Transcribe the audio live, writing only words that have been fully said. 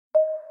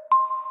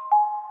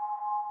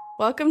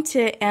Welcome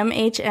to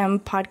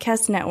MHM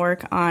Podcast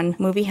Network on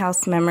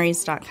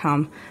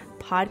MovieHouseMemories.com.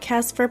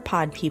 Podcast for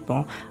pod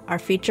people. Our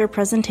feature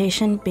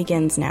presentation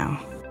begins now.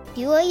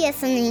 You are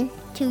listening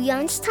to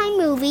Youngstown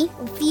Movie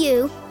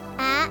Review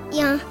at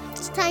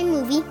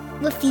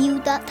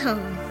YoungstownMovieReview.com.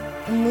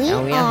 And we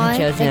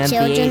are the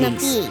children of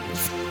the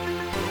 80s.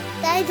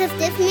 That is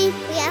Disney.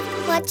 We have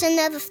to watch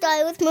another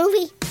Star Wars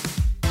movie.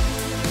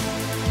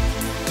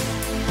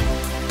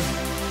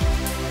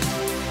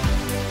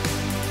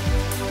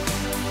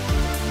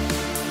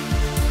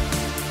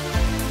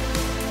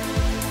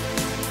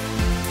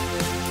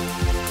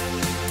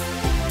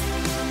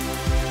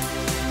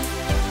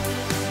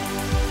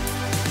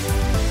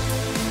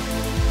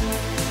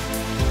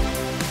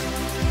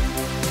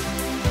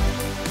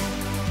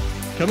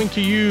 Coming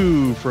to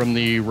you from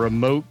the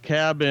remote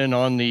cabin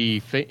on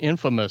the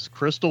infamous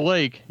Crystal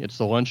Lake, it's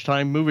the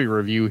Lunchtime Movie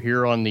Review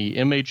here on the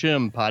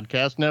MHM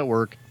Podcast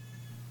Network.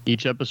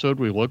 Each episode,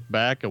 we look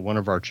back at one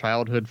of our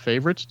childhood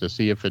favorites to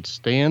see if it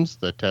stands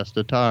the test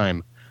of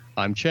time.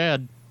 I'm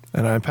Chad.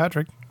 And I'm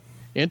Patrick.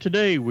 And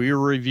today, we are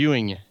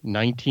reviewing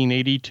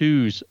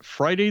 1982's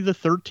Friday the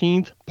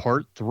 13th,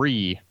 Part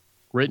 3,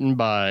 written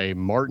by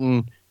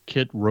Martin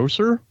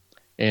Kitt-Rosser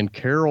and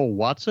Carol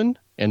Watson,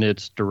 and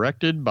it's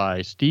directed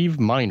by Steve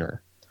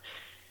Miner.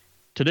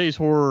 Today's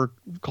horror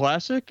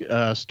classic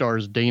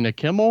stars Dana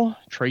Kimmell,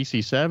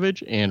 Tracie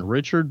Savage, and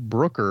Richard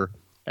Brooker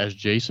as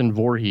Jason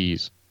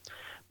Voorhees.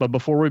 But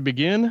before we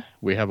begin,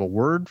 we have a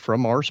word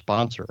from our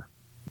sponsor.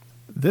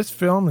 This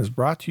film is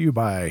brought to you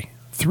by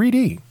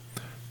 3D.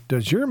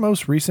 Does your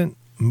most recent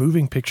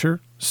moving picture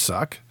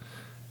suck?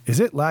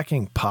 Is it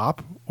lacking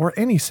pop or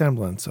any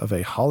semblance of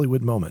a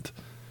Hollywood moment?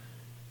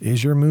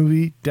 Is your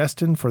movie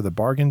destined for the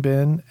bargain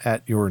bin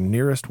at your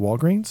nearest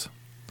Walgreens?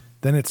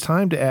 Then it's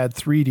time to add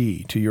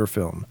 3D to your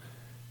film.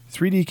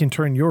 3D can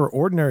turn your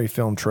ordinary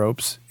film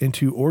tropes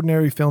into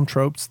ordinary film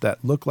tropes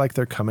that look like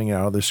they're coming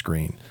out of the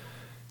screen.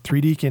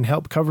 3D can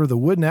help cover the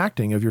wooden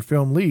acting of your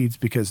film leads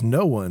because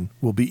no one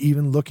will be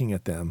even looking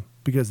at them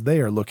because they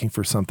are looking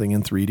for something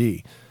in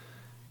 3D.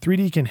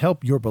 3D can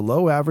help your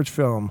below average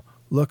film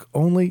look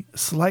only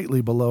slightly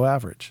below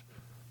average.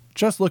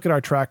 Just look at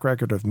our track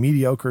record of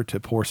mediocre to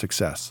poor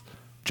success.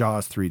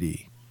 Jaws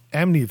 3D,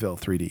 Amityville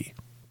 3D,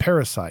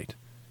 Parasite,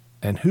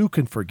 and who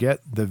can forget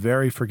the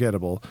very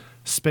forgettable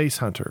Space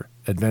Hunter,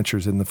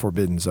 Adventures in the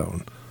Forbidden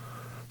Zone.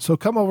 So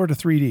come over to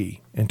 3D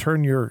and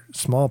turn your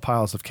small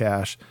piles of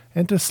cash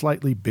into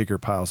slightly bigger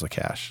piles of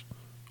cash.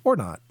 Or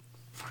not.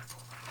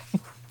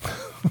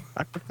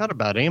 I forgot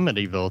about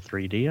Amityville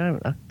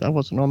 3D. That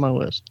wasn't on my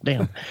list.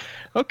 Damn.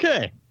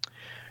 Okay.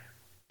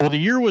 Well, the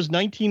year was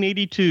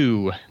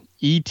 1982.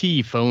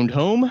 E.T. phoned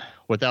home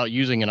without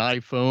using an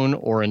iPhone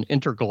or an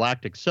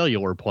intergalactic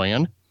cellular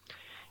plan.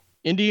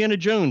 Indiana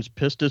Jones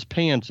pissed his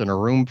pants in a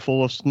room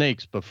full of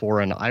snakes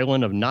before an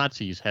island of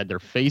Nazis had their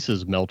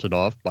faces melted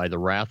off by the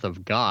wrath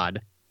of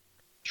God.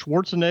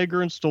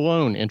 Schwarzenegger and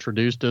Stallone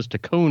introduced us to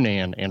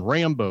Conan and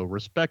Rambo,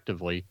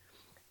 respectively,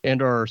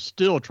 and are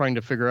still trying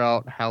to figure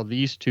out how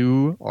these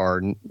two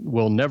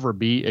will never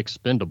be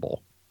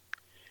expendable.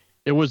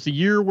 It was the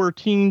year where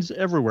teens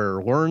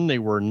everywhere learned they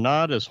were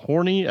not as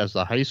horny as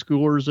the high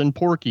schoolers in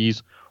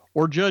Porky's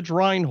or Judge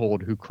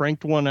Reinhold, who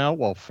cranked one out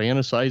while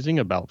fantasizing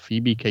about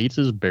Phoebe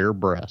Cates' bare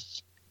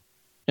breasts.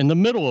 In the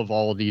middle of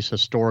all of these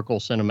historical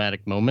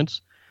cinematic moments,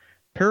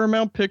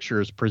 Paramount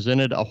Pictures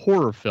presented a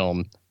horror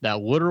film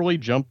that literally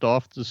jumped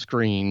off the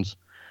screens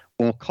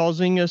while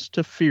causing us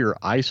to fear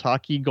ice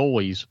hockey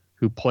goalies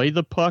who play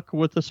the puck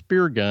with a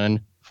spear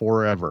gun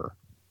forever.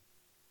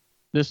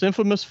 This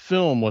infamous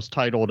film was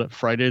titled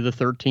Friday the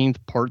 13th,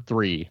 Part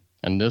 3,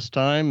 and this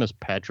time, as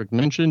Patrick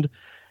mentioned,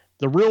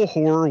 the real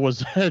horror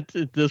was that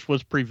this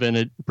was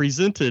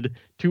presented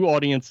to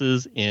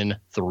audiences in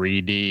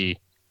 3D.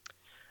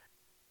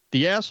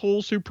 The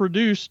assholes who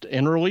produced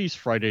and released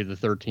Friday the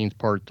 13th,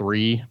 Part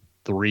 3,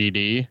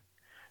 3D,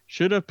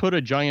 should have put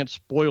a giant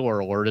spoiler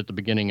alert at the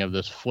beginning of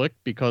this flick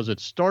because it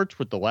starts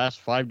with the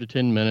last 5 to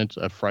 10 minutes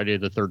of Friday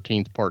the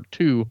 13th, Part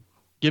 2,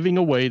 giving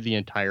away the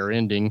entire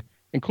ending,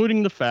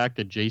 including the fact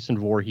that Jason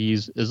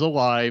Voorhees is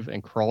alive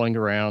and crawling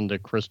around the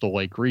Crystal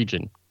Lake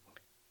region.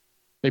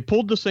 They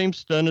pulled the same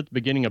stunt at the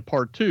beginning of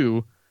Part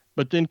 2,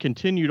 but then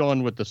continued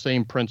on with the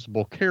same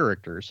principal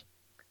characters.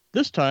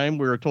 This time,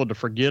 we were told to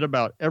forget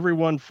about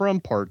everyone from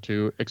Part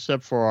 2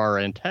 except for our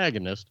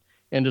antagonist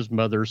and his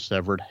mother's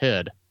severed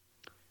head.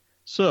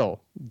 So,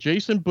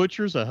 Jason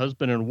butchers a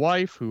husband and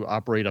wife who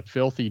operate a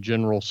filthy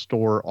general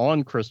store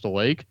on Crystal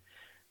Lake,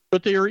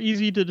 but they are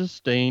easy to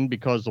disdain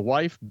because the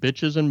wife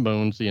bitches and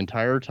moans the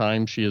entire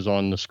time she is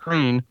on the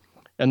screen,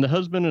 and the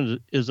husband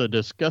is a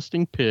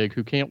disgusting pig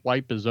who can't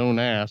wipe his own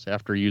ass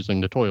after using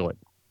the toilet.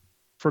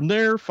 From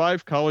there,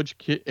 5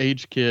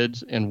 college-age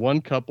kids and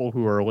one couple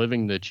who are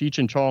living the Cheech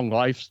and Chong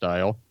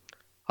lifestyle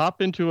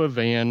hop into a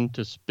van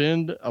to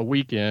spend a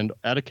weekend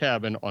at a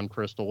cabin on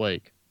Crystal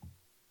Lake.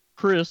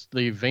 Chris,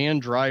 the van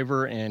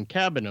driver and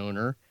cabin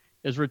owner,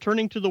 is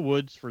returning to the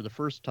woods for the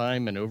first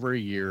time in over a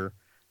year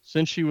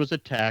since she was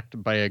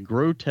attacked by a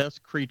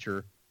grotesque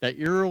creature that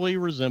eerily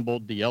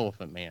resembled the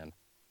Elephant Man.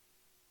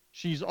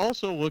 She's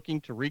also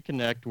looking to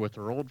reconnect with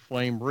her old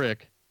flame,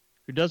 Rick,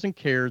 who doesn't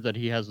care that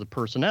he has the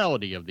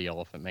personality of the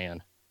Elephant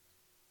Man.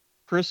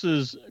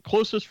 Chris's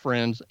closest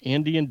friends,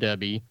 Andy and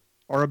Debbie,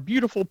 are a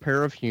beautiful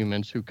pair of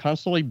humans who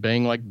constantly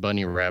bang like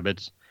bunny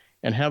rabbits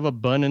and have a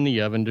bun in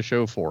the oven to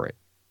show for it.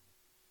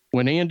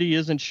 When Andy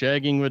isn't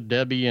shagging with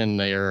Debbie in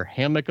their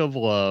hammock of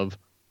love,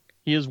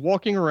 he is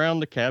walking around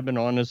the cabin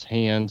on his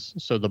hands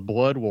so the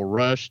blood will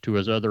rush to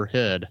his other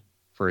head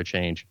for a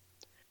change.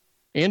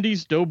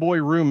 Andy's doughboy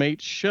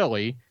roommate,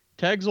 Shelley,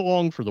 tags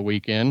along for the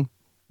weekend,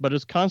 but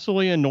is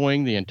constantly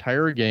annoying the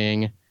entire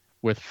gang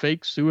with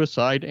fake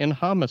suicide and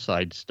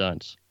homicide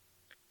stunts.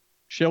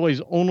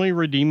 Shelley's only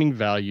redeeming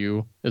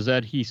value is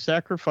that he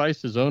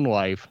sacrificed his own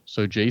life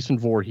so Jason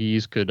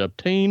Voorhees could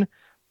obtain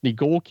the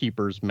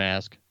goalkeeper's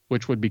mask,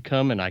 which would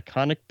become an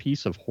iconic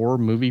piece of horror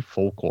movie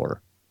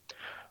folklore.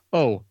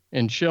 Oh,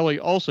 and Shelley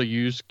also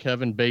used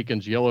Kevin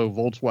Bacon's yellow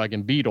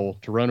Volkswagen Beetle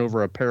to run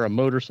over a pair of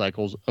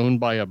motorcycles owned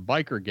by a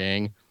biker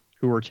gang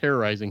who were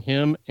terrorizing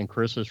him and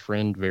Chris's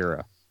friend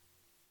Vera.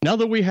 Now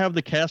that we have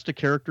the cast of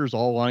characters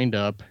all lined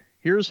up,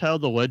 here's how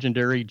the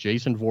legendary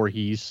Jason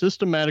Voorhees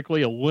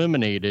systematically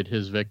eliminated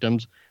his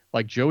victims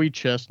like Joey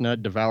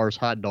Chestnut devours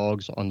hot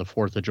dogs on the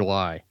 4th of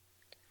July.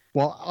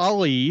 While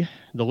Ali,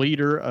 the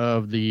leader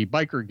of the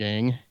biker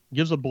gang,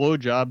 gives a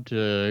blowjob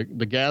to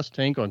the gas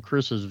tank on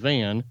Chris's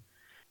van,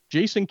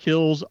 Jason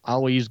kills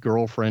Ali's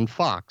girlfriend,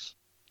 Fox.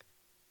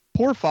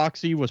 Poor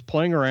Foxy was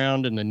playing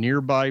around in the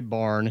nearby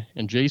barn,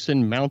 and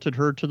Jason mounted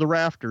her to the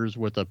rafters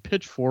with a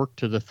pitchfork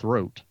to the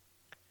throat.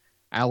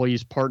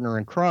 Ali's partner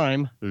in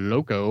crime,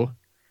 Loco,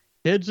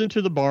 heads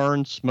into the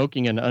barn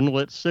smoking an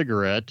unlit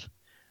cigarette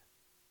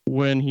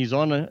when he's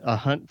on a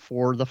hunt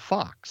for the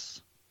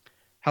fox.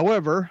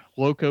 However,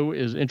 Loco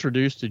is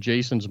introduced to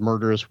Jason's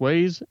murderous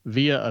ways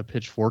via a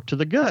pitchfork to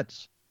the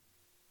guts.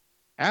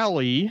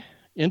 Ali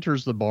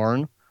enters the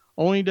barn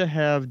only to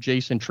have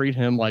Jason treat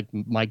him like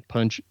Mike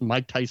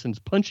Tyson's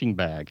punching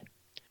bag.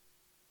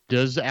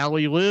 Does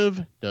Ali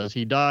live? Does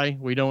he die?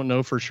 We don't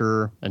know for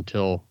sure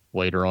until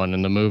later on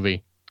in the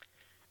movie.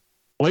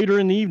 Later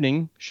in the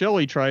evening,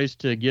 Shelley tries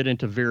to get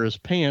into Vera's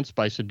pants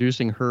by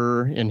seducing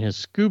her in his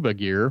scuba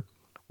gear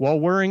while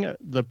wearing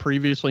the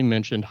previously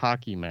mentioned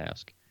hockey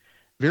mask.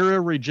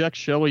 Vera rejects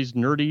Shelley's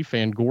nerdy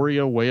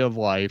Fangoria way of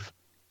life,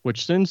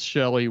 which sends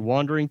Shelley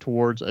wandering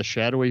towards a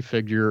shadowy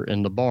figure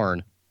in the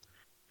barn.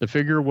 The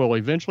figure will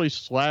eventually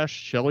slash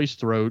Shelley's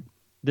throat,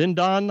 then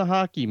don the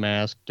hockey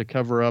mask to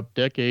cover up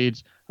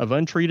decades of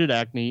untreated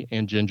acne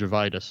and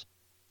gingivitis.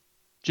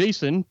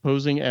 Jason,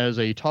 posing as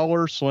a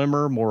taller,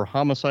 slimmer, more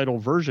homicidal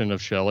version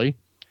of Shelley,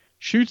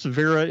 shoots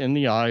Vera in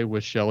the eye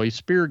with Shelley's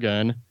spear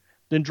gun,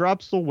 then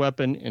drops the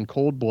weapon in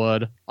cold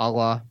blood a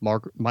la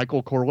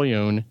Michael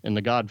Corleone in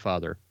The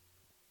Godfather.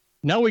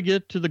 Now we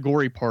get to the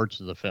gory parts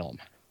of the film.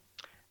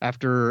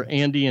 After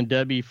Andy and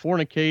Debbie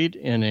fornicate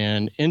in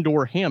an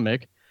indoor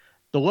hammock,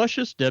 the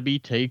luscious Debbie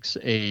takes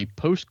a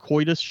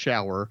post-coitus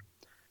shower,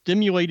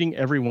 stimulating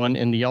everyone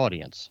in the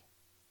audience.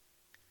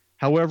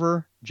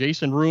 However,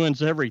 Jason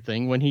ruins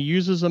everything when he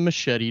uses a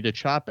machete to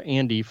chop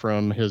Andy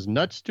from his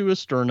nuts to his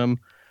sternum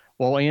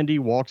while Andy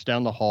walks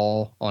down the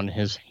hall on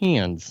his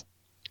hands.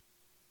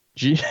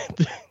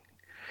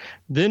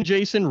 Then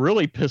Jason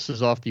really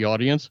pisses off the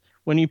audience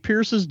when he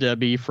pierces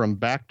Debbie from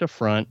back to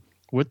front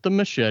with the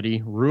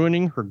machete,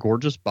 ruining her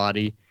gorgeous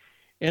body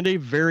and a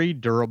very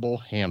durable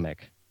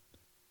hammock.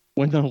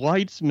 When the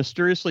lights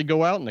mysteriously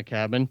go out in the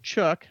cabin,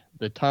 Chuck,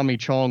 the Tommy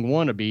Chong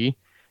wannabe,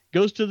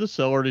 goes to the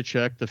cellar to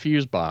check the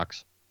fuse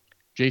box.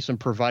 Jason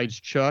provides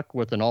Chuck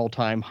with an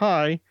all-time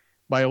high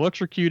by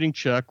electrocuting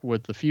Chuck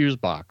with the fuse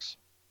box.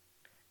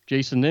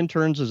 Jason then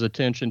turns his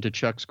attention to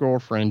Chuck's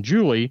girlfriend,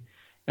 Julie,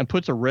 and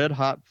puts a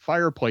red-hot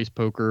fireplace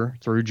poker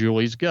through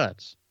Julie's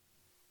guts.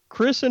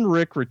 Chris and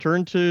Rick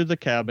return to the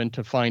cabin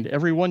to find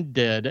everyone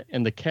dead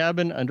and the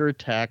cabin under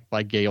attack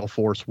by gale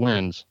force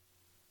winds.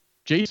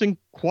 Jason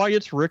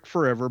quiets Rick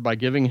forever by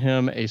giving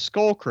him a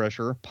skull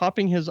crusher,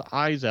 popping his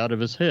eyes out of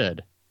his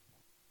head.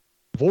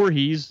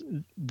 Voorhees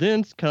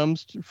then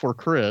comes for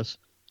Chris,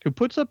 who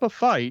puts up a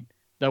fight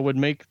that would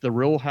make the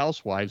Real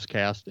Housewives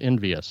cast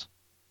envious.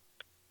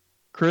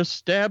 Chris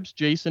stabs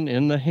Jason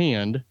in the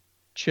hand,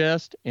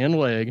 chest, and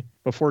leg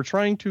before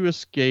trying to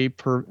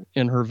escape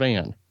in her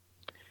van.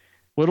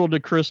 Little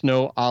did Chris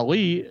know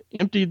Ali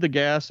emptied the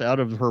gas out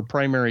of her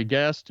primary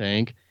gas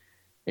tank,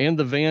 and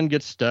the van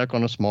gets stuck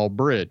on a small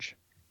bridge.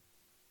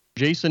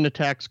 Jason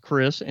attacks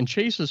Chris and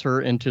chases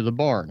her into the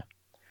barn.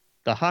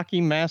 The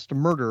hockey-masked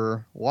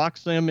murderer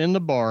locks them in the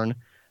barn,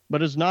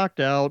 but is knocked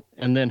out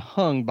and then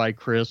hung by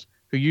Chris,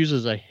 who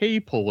uses a hay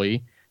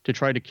pulley to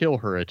try to kill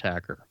her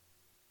attacker.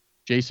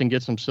 Jason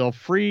gets himself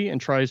free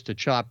and tries to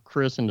chop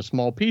Chris into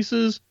small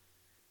pieces.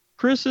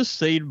 Chris is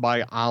saved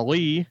by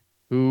Ali,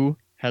 who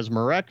has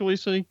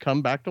miraculously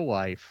come back to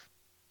life.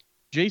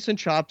 Jason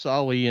chops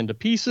Ali into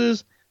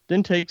pieces,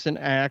 then takes an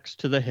axe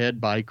to the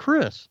head by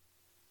Chris.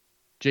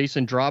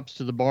 Jason drops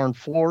to the barn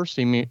floor,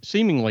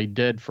 seemingly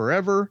dead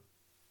forever.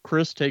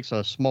 Chris takes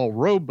a small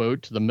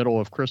rowboat to the middle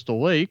of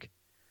Crystal Lake.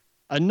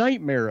 A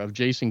nightmare of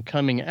Jason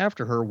coming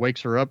after her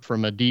wakes her up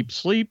from a deep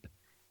sleep,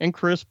 and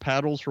Chris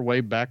paddles her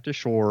way back to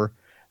shore,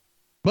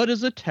 but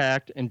is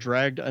attacked and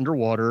dragged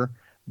underwater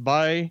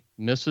by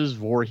Mrs.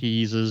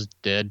 Voorhees'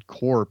 dead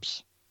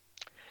corpse.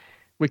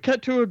 We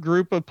cut to a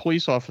group of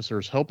police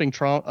officers helping a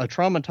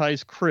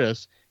traumatized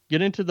Chris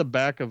get into the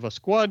back of a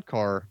squad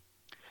car.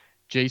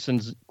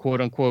 Jason's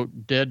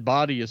quote-unquote dead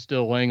body is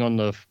still laying on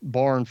the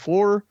barn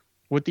floor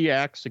with the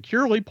axe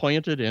securely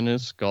planted in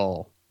his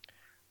skull.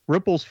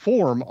 Ripples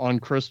form on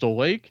Crystal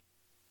Lake,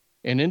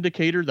 an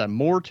indicator that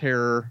more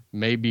terror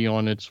may be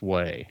on its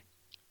way.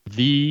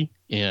 The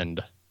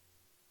end,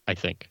 I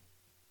think.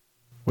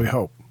 We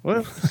hope.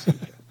 Well,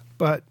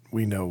 but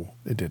we know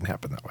it didn't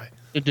happen that way.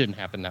 It didn't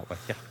happen that way,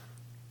 yeah.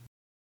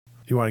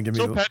 You want to give me...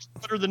 So, Patrick,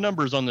 what are the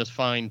numbers on this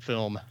fine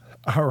film?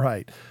 All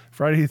right.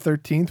 Friday the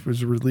 13th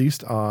was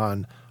released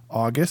on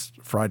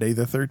Friday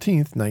the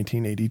 13th,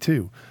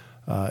 1982.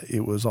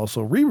 It was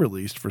also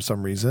re-released for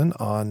some reason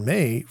on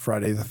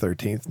Friday the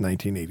 13th,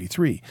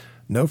 1983.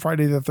 No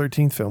Friday the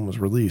 13th film was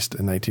released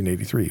in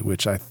 1983,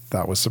 which I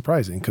thought was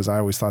surprising because I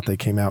always thought they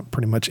came out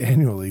pretty much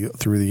annually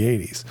through the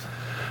 80s.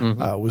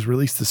 It was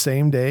released the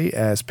same day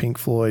as Pink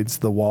Floyd's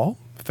The Wall,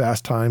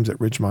 Fast Times at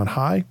Ridgemont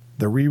High,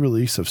 the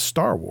re-release of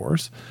Star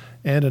Wars,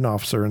 and An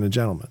Officer and a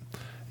Gentleman.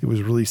 It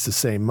was released the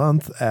same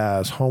month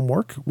as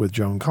Homework with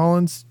Joan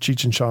Collins,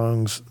 Cheech and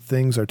Chong's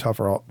Things Are Tough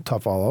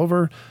All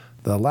Over,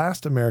 The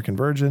Last American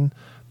Virgin,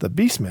 The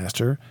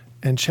Beastmaster,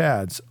 and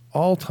Chad's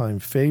all-time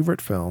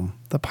favorite film,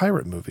 The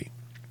Pirate Movie.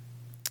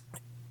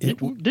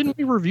 Didn't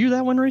we review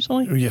that one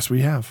recently? Yes,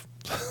 we have.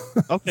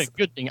 Okay,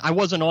 good thing. I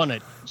wasn't on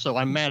it, so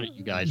I'm mad at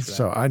you guys for that.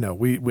 So I know.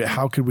 We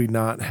how could we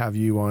not have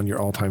you on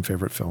your all-time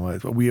favorite film?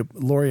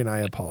 Lori and I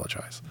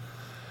apologize.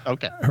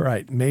 Okay. All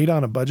right. Made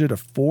on a budget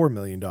of $4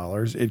 million,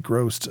 it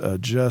grossed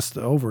just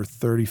over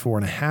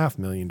 $34.5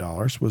 million,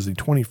 was the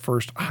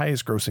 21st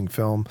highest grossing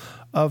film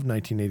of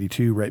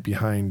 1982, right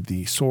behind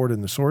The Sword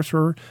and the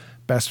Sorcerer,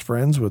 Best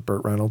Friends with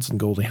Burt Reynolds and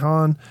Goldie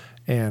Hawn,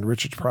 and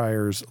Richard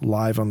Pryor's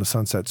Live on the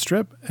Sunset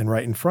Strip, and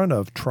right in front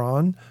of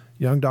Tron,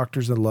 Young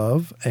Doctors in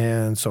Love,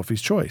 and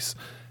Sophie's Choice.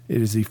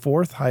 It is the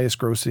fourth highest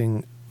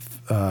grossing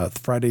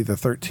Friday the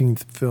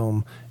 13th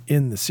film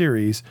in the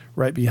series,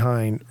 right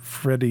behind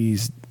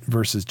Freddy's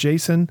versus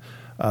Jason,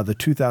 the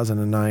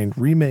 2009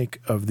 remake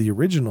of the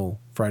original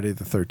Friday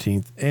the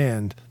 13th,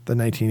 and the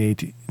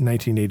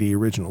 1980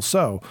 original.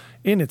 So,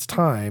 in its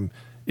time,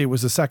 it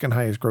was the second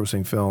highest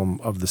grossing film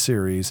of the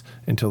series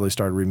until they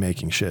started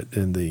remaking shit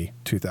in the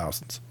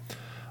 2000s.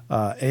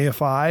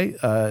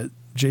 AFI,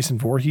 Jason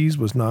Voorhees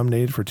was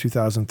nominated for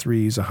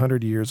 2003's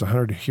 100 Years,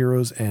 100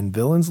 Heroes and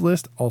Villains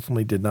list,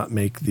 ultimately did not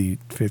make the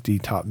 50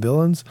 top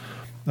villains.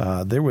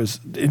 There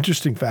was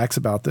interesting facts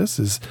about this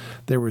is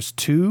there was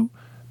two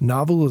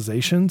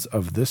novelizations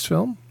of this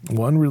film,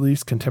 one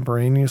released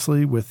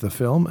contemporaneously with the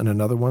film and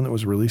another one that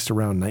was released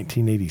around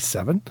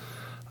 1987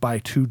 by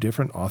two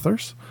different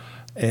authors.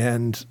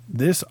 And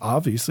this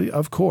obviously,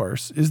 of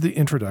course, is the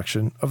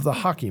introduction of the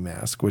hockey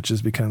mask, which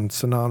has become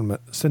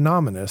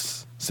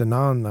synonymous,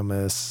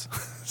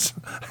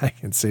 I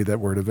can say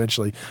that word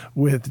eventually,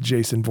 with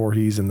Jason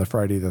Voorhees in the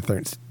Friday the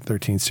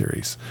 13th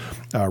series.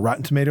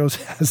 Rotten Tomatoes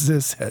has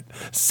this at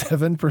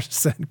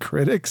 7%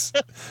 critics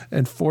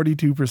and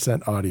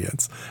 42%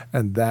 audience.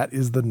 And that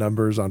is the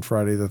numbers on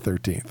Friday the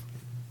 13th.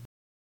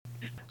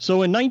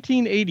 So in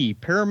 1980,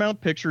 Paramount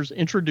Pictures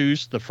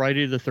introduced the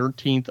Friday the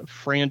 13th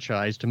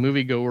franchise to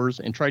moviegoers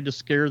and tried to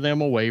scare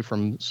them away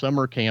from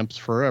summer camps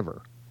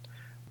forever.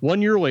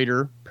 1 year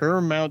later,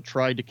 Paramount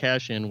tried to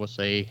cash in with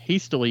a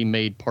hastily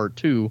made Part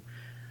 2,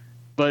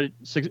 but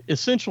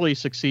essentially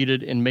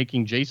succeeded in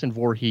making Jason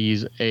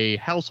Voorhees a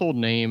household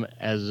name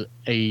as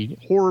a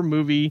horror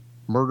movie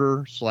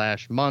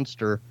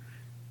murder/monster,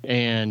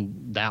 and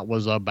that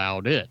was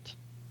about it.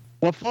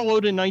 What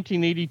followed in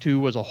 1982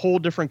 was a whole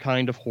different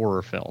kind of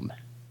horror film.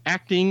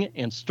 Acting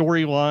and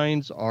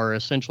storylines are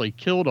essentially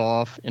killed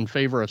off in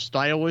favor of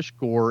stylish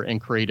gore and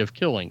creative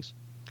killings.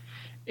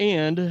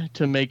 And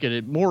to make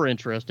it more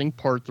interesting,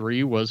 Part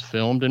 3 was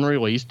filmed and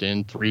released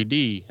in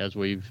 3D, as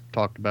we've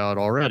talked about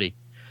already.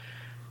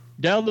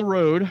 Down the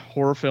road,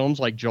 horror films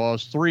like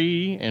Jaws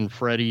 3 and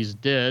Freddy's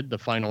Dead, The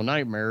Final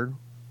Nightmare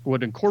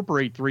would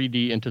incorporate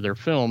 3D into their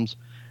films,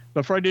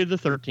 but Friday the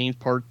 13th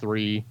Part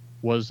 3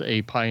 was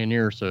a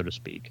pioneer, so to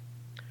speak.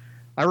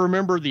 I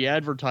remember the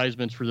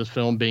advertisements for this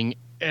film being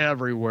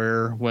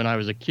everywhere when I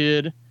was a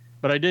kid,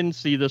 but I didn't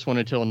see this one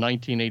until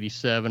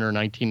 1987 or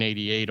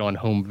 1988 on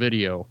home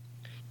video.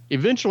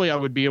 Eventually, I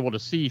would be able to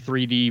see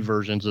 3D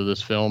versions of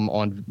this film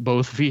on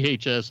both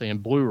VHS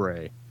and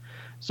Blu-ray.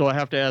 So I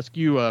have to ask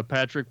you,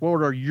 Patrick,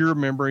 what are your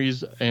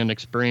memories and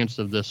experience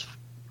of this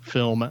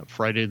film,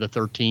 Friday the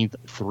 13th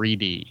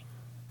 3D?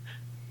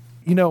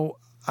 You know,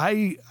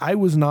 I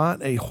was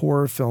not a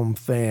horror film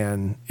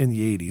fan in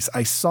the 80s.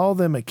 I saw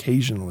them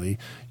occasionally,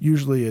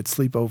 usually at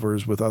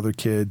sleepovers with other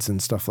kids and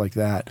stuff like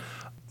that.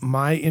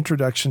 My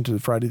introduction to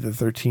Friday the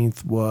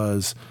 13th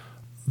was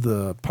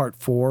the Part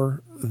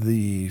 4,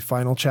 the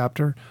final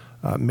chapter.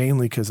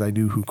 mainly because I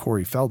knew who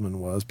Corey Feldman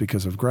was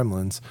because of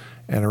Gremlins.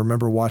 And I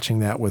remember watching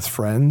that with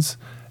friends.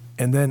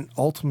 And then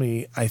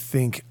ultimately, I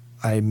think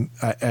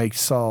I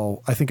saw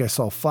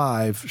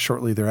 5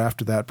 shortly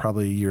thereafter that,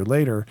 probably a year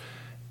later,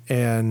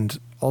 and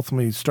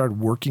ultimately started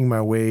working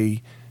my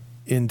way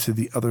into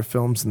the other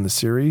films in the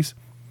series.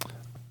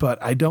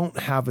 But I don't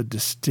have a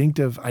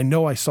distinctive. I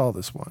know I saw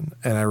this one,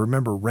 and I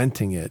remember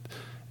renting it,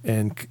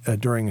 and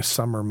during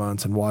summer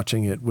months and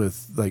watching it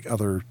with like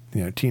other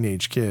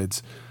teenage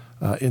kids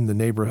in the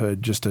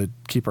neighborhood just to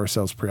keep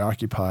ourselves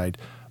preoccupied.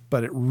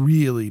 But it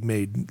really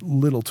made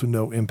little to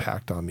no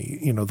impact on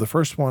me. The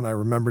first one I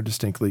remember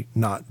distinctly,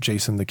 not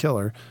Jason the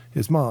Killer,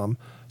 his mom.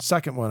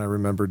 Second one I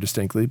remember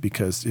distinctly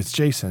because it's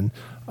Jason.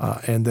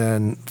 And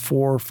then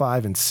 4,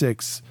 5, and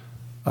 6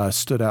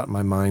 stood out in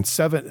my mind.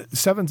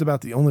 7's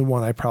about the only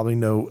one I probably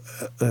know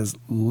as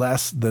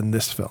less than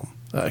this film.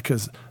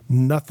 Because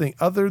nothing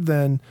other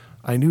than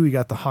I knew he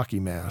got the hockey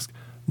mask.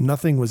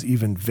 Nothing was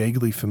even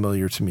vaguely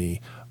familiar to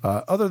me,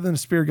 other than a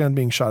spear gun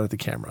being shot at the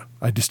camera.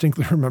 I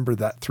distinctly remember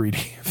that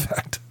 3D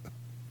effect.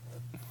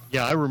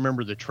 Yeah, I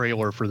remember the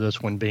trailer for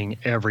this one being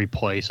every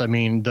place. I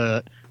mean,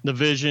 the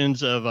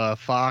visions of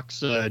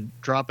Fox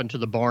dropping to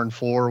the barn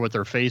floor with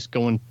her face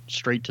going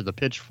straight to the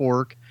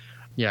pitchfork.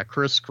 Yeah,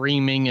 Chris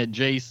screaming at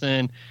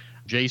Jason,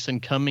 Jason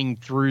coming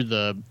through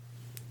the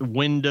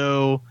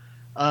window.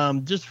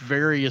 Just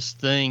various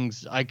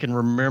things I can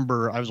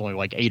remember. I was only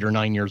like 8 or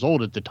 9 years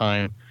old at the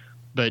time.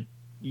 But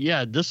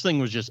yeah, this thing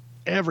was just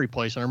every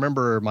place. I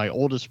remember my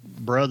oldest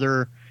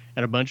brother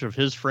and a bunch of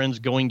his friends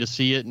going to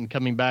see it and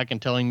coming back and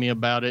telling me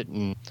about it.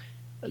 And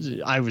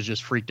I was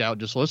just freaked out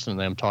just listening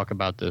to them talk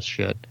about this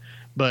shit.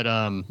 But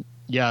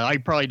yeah, I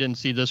probably didn't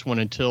see this one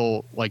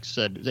until, like I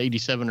said,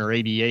 87 or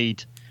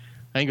 88.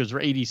 I think it was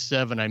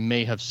 87. I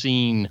may have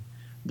seen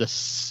the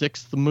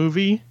 6th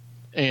movie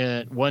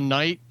one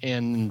night.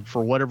 And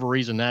for whatever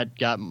reason, that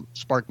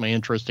sparked my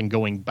interest in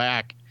going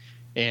back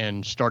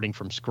and starting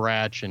from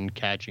scratch and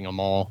catching them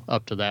all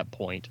up to that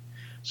point.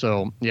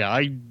 So, yeah,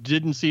 I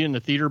didn't see it in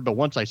the theater, but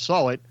once I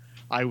saw it,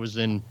 I was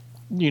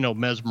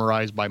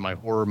mesmerized by my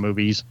horror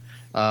movies.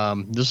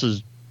 This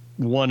is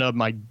one of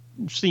my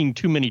seen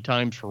too many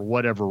times for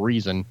whatever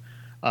reason.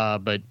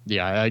 But,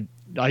 yeah,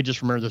 I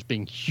just remember this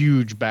being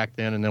huge back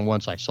then, and then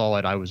once I saw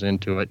it, I was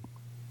into it.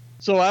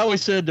 So I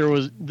always said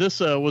this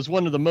was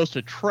one of the most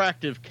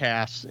attractive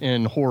casts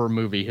in horror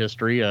movie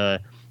history.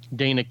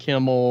 Dana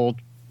Kimmell,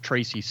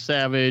 Tracie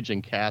Savage,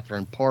 and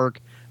Catherine Park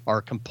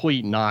are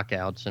complete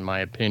knockouts, in my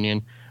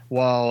opinion,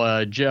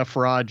 while Jeff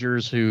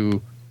Rogers,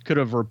 who could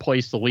have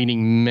replaced the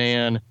leading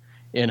man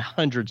in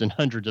hundreds and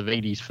hundreds of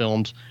 80s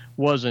films,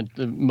 wasn't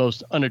the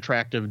most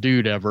unattractive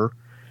dude ever.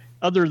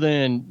 Other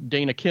than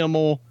Dana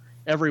Kimmell,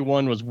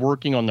 everyone was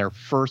working on their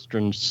first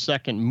and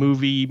second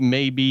movie,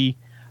 maybe,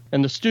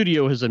 and the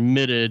studio has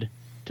admitted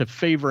to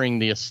favoring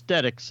the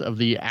aesthetics of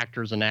the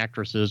actors and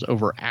actresses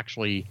over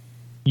actually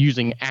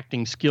using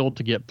acting skill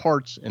to get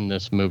parts in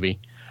this movie.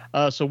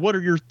 So what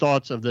are your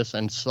thoughts of this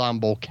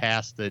ensemble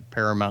cast that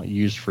Paramount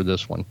used for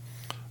this one?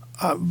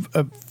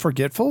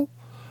 Forgetful.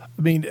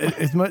 I mean,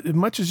 as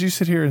much as you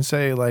sit here and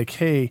say, like,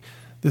 hey,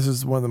 this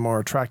is one of the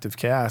more attractive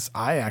casts,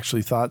 I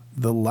actually thought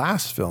the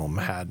last film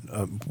had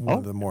one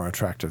of the more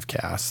attractive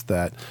casts,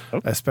 that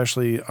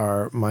especially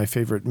my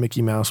favorite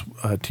Mickey Mouse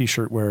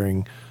T-shirt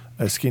wearing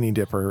a skinny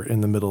dipper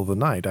in the middle of the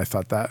night. I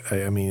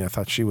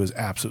thought she was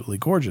absolutely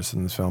gorgeous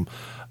in this film.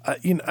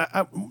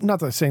 Not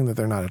that I'm saying that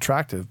they're not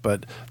attractive,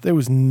 but there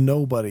was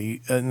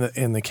nobody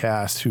in the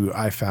cast who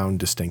I found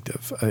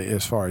distinctive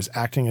as far as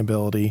acting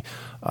ability,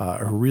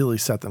 who really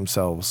set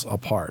themselves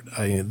apart.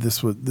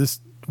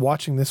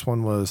 Watching this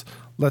one was,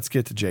 let's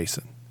get to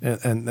Jason.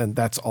 And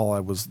that's all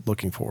I was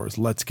looking for, is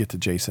let's get to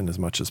Jason as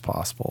much as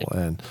possible.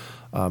 And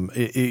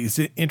it's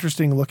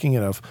interesting looking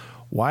at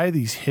why are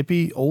these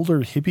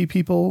older hippie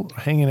people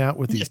hanging out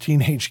with these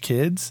teenage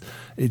kids?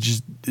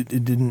 It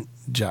didn't,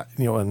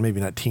 and maybe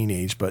not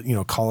teenage, but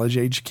college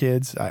age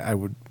kids.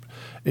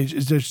 It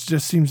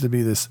just seems to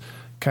be this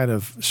kind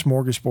of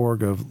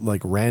smorgasbord of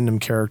like random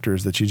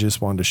characters that you just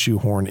wanted to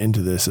shoehorn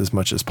into this as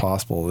much as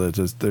possible. There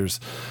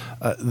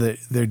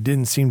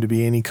didn't seem to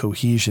be any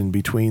cohesion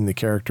between the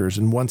characters,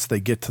 and once they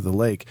get to the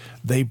lake,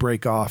 they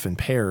break off in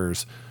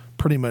pairs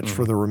pretty much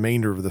for the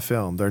remainder of the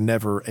film. They're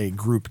never a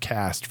group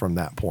cast from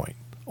that point.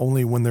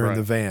 Only when they're in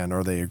the van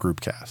are they a group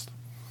cast.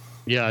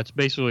 Yeah, it's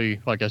basically,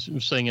 like I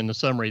was saying in the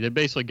summary, they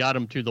basically got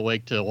him to the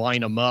lake to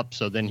line them up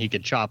so then he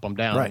could chop them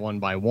down one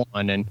by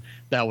one, and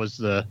that was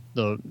the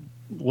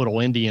Little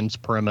Indians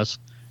premise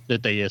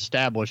that they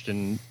established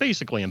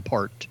basically in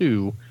part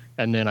 2,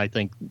 and then I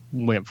think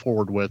went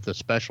forward with,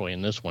 especially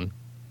in this one.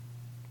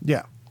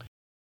 Yeah.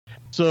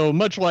 So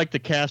much like the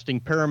casting,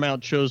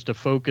 Paramount chose to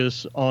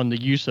focus on the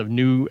use of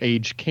new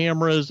age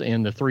cameras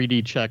and the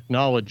 3D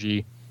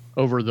technology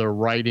over the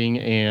writing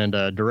and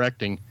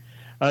directing.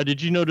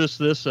 Did you notice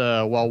this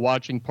while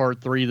watching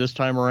part 3 this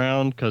time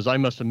around? Because I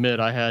must admit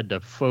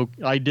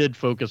I did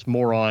focus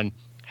more on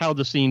how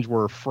the scenes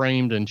were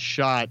framed and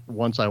shot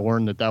once I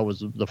learned that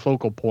was the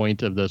focal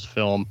point of this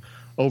film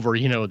over,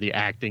 the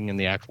acting and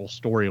the actual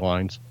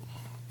storylines.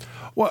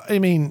 Well, I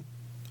mean,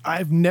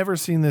 I've never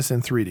seen this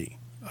in 3D.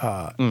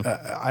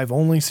 I've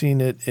only seen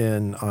it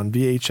on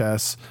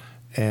VHS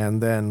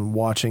and then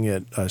watching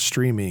it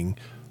streaming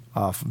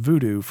off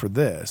Vudu for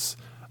this.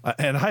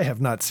 And I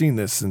have not seen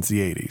this since the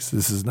 80s.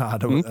 This is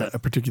not a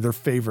particular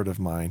favorite of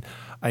mine.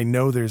 I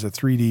know there's a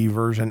 3D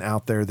version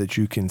out there that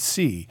you can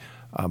see,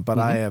 but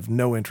I have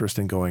no interest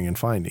in going and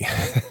finding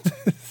it,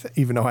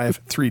 even though I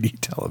have 3D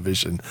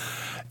television.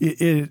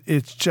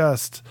 It's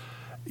just,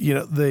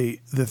 the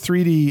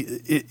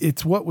 3D,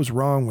 it's what was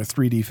wrong with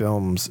 3D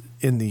films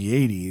in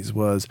the 80s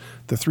was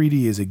the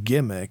 3D is a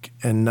gimmick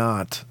and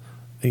not,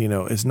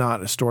 is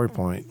not a story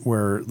point,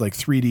 where like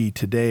 3D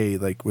today,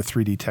 like with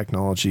 3D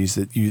technologies,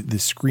 that the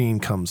screen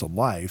comes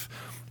alive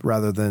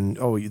rather than,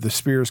 the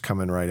spear's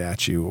coming right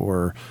at you,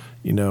 or,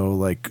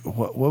 like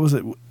what was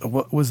it?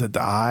 What was it?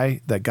 The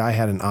eye? That guy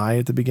had an eye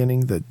at the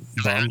beginning.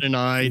 Had an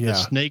eye. Yeah. The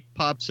snake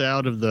pops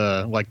out of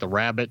the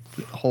rabbit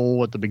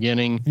hole at the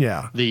beginning.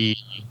 Yeah. The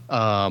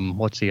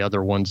what's the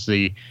other ones?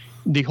 The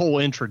whole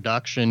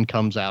introduction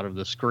comes out of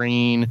the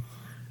screen.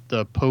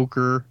 The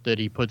poker that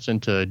he puts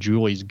into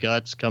Julie's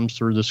guts comes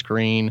through the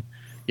screen.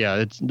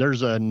 Yeah,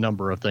 there's a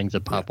number of things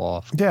that pop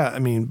off. Yeah, I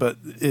mean, but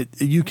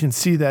you can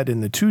see that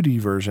in the 2D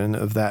version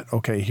of that.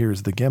 Okay,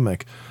 here's the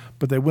gimmick,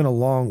 but they went a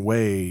long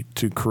way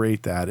to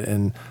create that,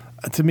 and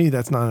to me,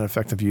 that's not an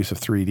effective use of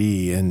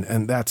 3D.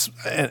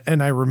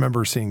 And I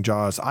remember seeing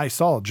Jaws. I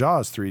saw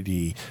Jaws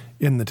 3D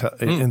in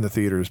the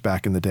theaters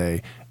back in the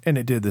day, and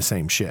it did the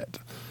same shit.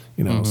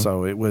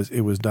 So it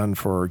was done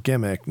for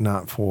gimmick,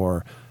 not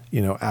for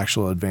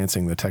actual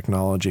advancing the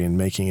technology and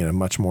making it a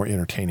much more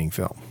entertaining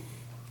film.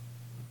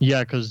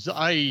 Yeah, because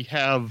I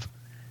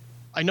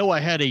know I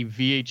had a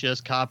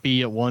VHS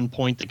copy at one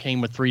point that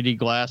came with 3D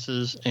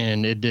glasses,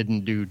 and it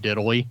didn't do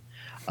diddly.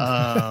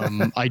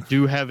 I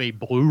do have a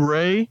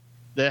Blu-ray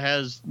that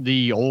has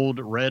the old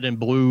red and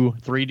blue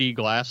 3D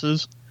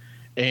glasses,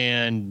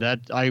 and that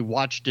I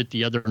watched it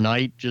the other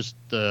night, just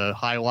the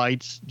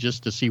highlights,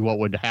 just to see what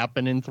would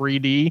happen in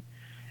 3D.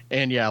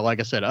 And yeah,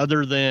 like I said,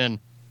 other than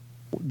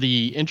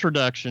the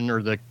introduction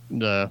or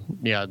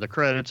the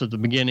credits at the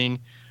beginning,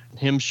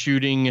 him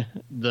shooting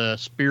the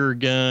spear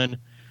gun.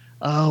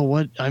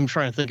 What I'm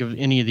trying to think of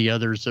any of the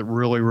others that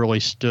really, really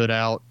stood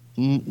out.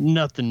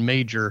 Nothing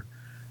major.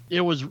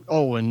 It was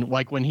and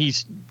like when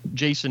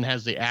Jason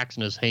has the axe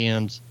in his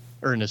hands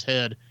or in his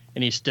head,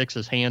 and he sticks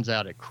his hands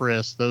out at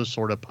Chris. Those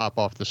sort of pop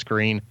off the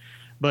screen,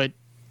 but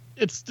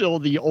it's still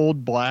the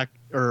old black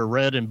or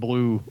red and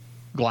blue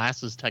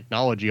glasses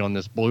technology on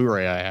this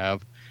Blu-ray I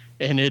have,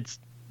 and it's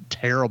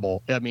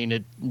terrible. I mean,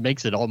 it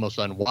makes it almost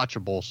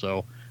unwatchable.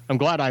 So I'm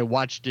glad I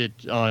watched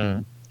it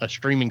on a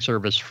streaming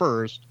service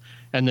first,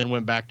 and then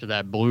went back to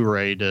that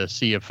Blu-ray to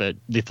see if the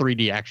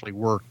 3D actually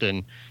worked.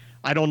 And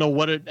I don't know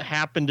what had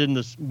happened in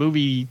the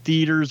movie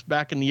theaters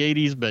back in the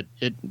 80s, but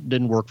it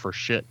didn't work for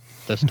shit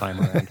this time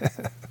around.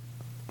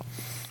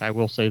 I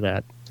will say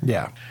that.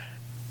 Yeah.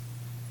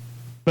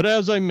 But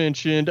as I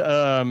mentioned,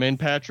 and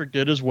Patrick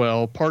did as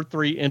well, Part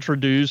 3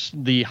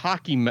 introduced the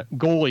hockey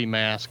goalie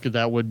mask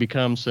that would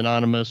become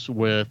synonymous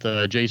with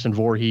Jason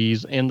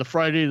Voorhees and the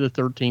Friday the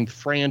 13th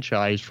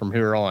franchise from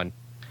here on.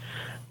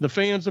 The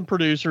fans and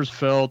producers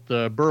felt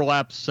the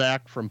burlap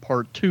sack from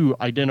Part 2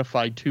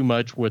 identified too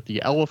much with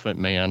the Elephant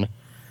Man.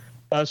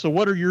 So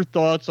what are your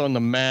thoughts on the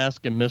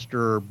mask and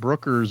Mr.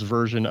 Brooker's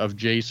version of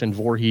Jason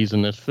Voorhees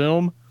in this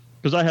film?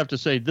 Because I have to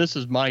say, this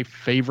is my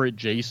favorite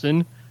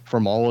Jason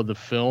from all of the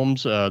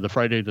films, the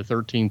Friday the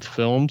 13th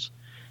films.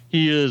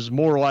 He is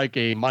more like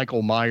a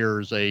Michael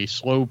Myers, a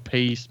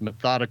slow-paced,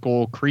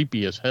 methodical,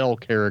 creepy as hell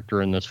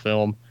character in this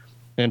film.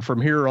 And from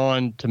here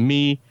on, to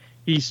me,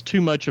 he's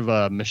too much of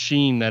a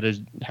machine that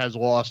has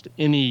lost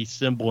any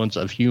semblance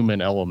of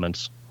human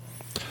elements.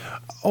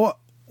 Oh,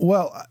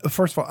 well,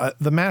 first of all,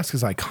 the mask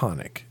is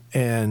iconic.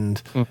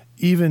 And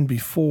even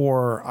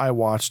before I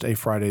watched a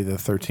Friday the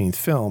 13th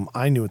film,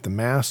 I knew what the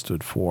mask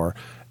stood for.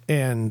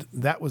 And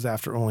that was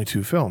after only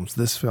 2 films,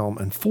 this film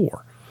and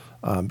 4,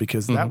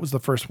 because that was the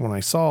first one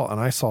I saw, and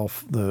I saw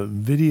the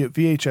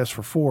VHS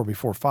for 4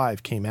 before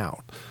 5 came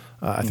out.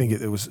 I think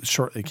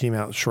it came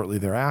out shortly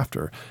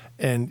thereafter.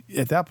 And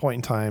at that point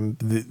in time,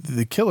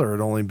 the killer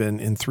had only been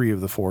in 3 of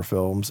the 4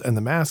 films, and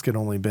the mask had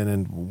only been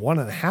in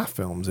 1.5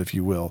 films, if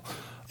you will.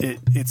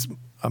 It's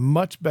a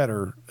much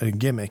better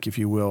gimmick, if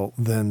you will,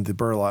 than the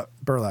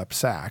burlap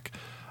sack.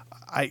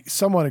 I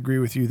somewhat agree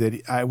with you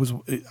that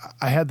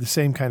I had the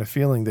same kind of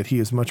feeling that he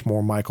is much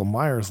more Michael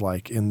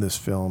Myers-like in this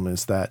film,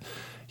 is that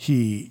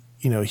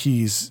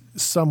he's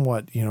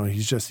somewhat,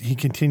 he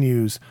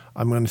continues,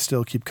 I'm going to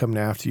still keep coming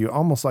after you,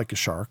 almost like a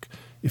shark,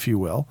 if you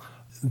will,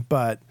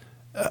 but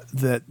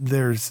that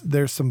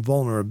there's some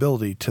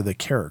vulnerability to the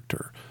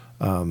character.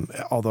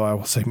 Although I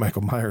will say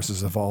Michael Myers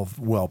has evolved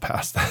well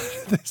past that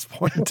at this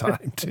point in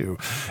time too,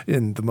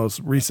 in the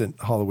most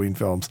recent Halloween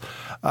films.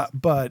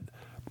 But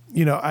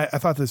I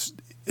thought this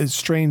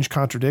strange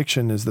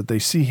contradiction is that they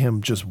see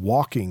him just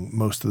walking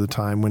most of the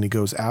time when he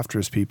goes after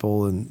his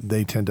people, and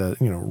they tend to,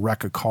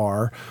 wreck a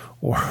car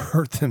or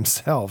hurt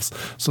themselves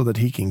so that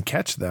he can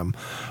catch them.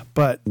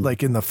 But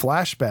like in the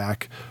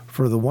flashback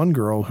for the one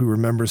girl who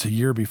remembers a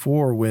year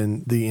before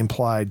when the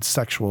implied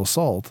sexual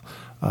assault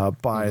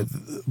by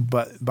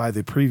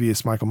the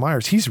previous Michael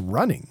Myers, he's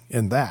running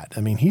in that.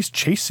 I mean, he's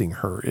chasing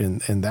her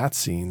in that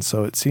scene.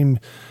 So it seemed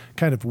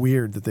kind of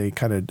weird that they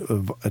kind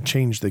of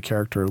changed the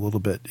character a little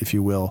bit, if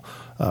you will,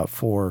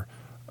 for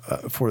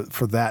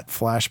that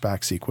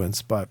flashback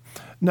sequence. But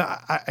no,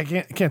 I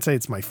can't say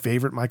it's my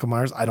favorite Michael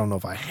Myers. I don't know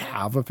if I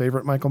have a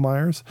favorite Michael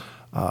Myers,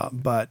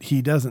 but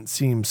he doesn't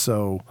seem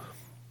so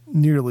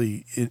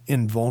nearly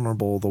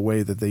invulnerable the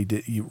way that they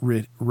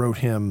wrote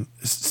him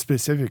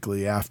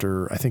specifically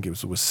after, I think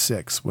it was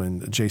 6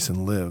 when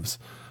Jason Lives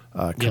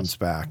comes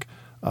back.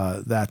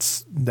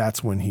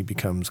 That's when he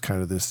becomes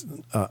kind of this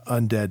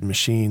undead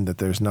machine that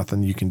there's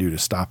nothing you can do to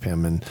stop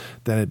him, and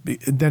then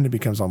it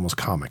becomes almost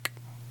comic.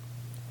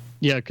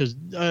 Yeah, because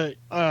I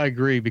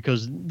agree,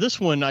 because this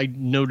one I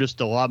noticed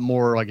a lot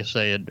more, like I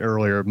said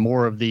earlier,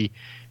 more of the,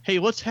 hey,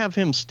 let's have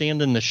him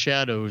stand in the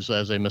shadows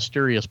as a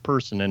mysterious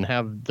person and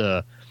have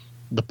the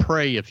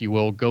prey, if you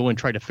will, go and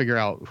try to figure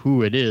out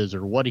who it is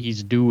or what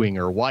he's doing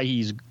or why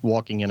he's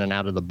walking in and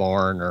out of the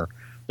barn or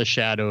the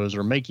shadows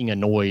or making a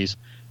noise.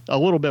 A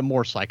little bit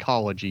more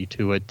psychology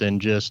to it than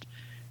just,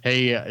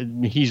 hey,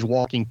 he's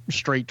walking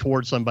straight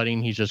towards somebody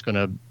and he's just going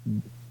to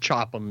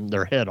chop them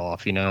their head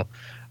off, you know.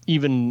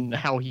 Even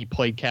how he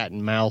played cat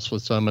and mouse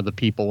with some of the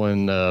people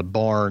in the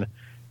barn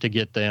to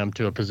get them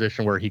to a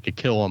position where he could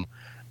kill them.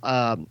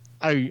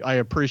 I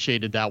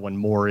appreciated that one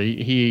more.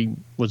 He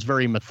was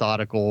very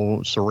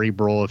methodical,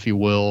 cerebral, if you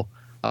will,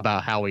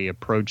 about how he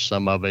approached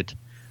some of it.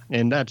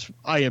 And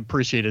I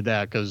appreciated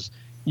that, because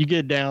you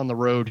get down the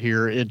road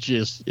here,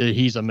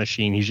 he's a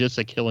machine. He's just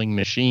a killing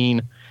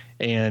machine,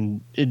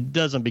 and it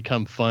doesn't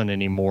become fun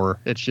anymore.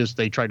 It's just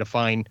they try to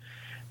find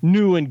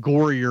new and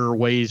gorier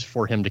ways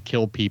for him to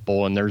kill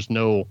people, and there's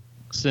no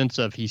sense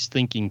of he's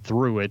thinking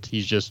through it.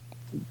 He's just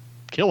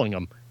killing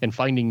them and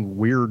finding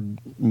weird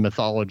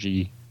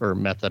methodology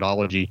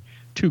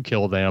to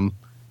kill them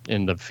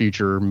in the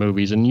future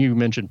movies. And you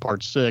mentioned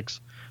part 6.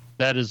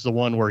 That is the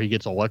one where he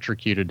gets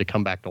electrocuted to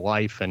come back to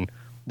life. And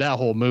that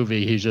whole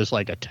movie, he's just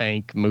like a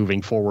tank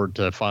moving forward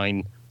to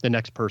find the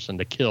next person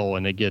to kill.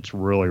 And it gets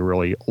really,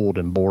 really old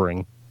and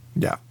boring.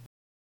 Yeah.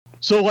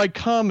 So like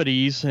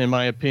comedies, in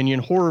my opinion,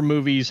 horror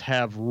movies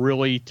have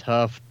really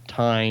tough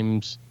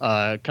times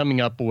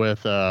coming up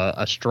with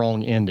a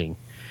strong ending,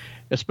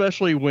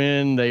 especially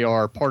when they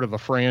are part of a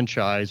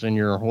franchise and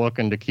you're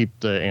looking to keep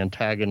the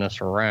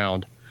antagonist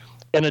around.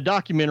 In a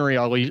documentary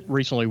I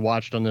recently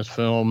watched on this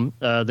film,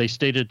 they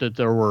stated that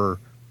there were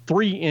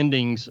 3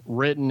 endings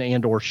written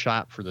and or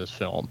shot for this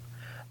film.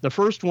 The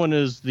first one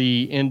is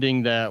the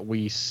ending that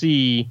we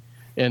see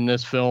in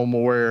this film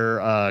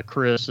where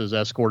Chris is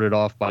escorted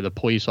off by the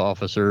police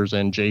officers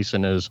and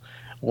Jason is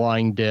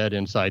lying dead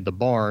inside the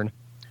barn.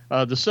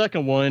 The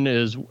second one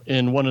is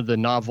in one of the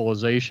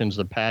novelizations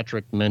that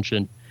Patrick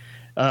mentioned.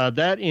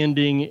 That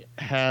ending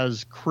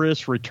has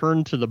Chris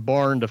return to the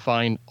barn to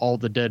find all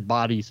the dead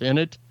bodies in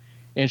it,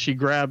 and she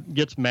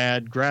gets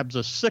mad, grabs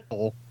a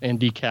sickle, and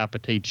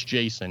decapitates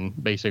Jason,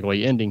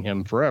 basically ending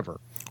him forever.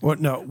 What?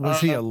 No,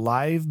 was he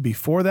alive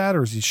before that,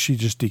 or is she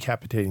just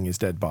decapitating his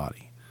dead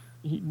body?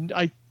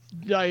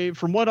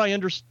 From what I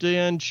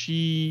understand,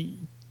 he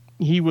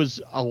was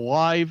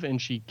alive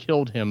and she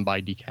killed him by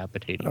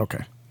decapitating him.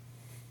 Okay.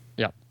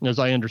 Yeah, as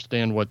I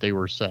understand what they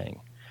were saying.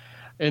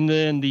 And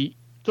then the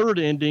third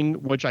ending,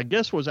 which I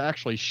guess was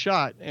actually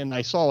shot, and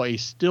I saw a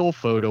still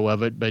photo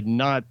of it, but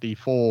not the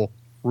full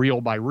reel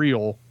by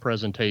reel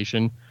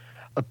presentation.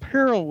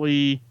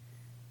 Apparently,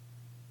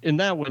 in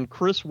that one,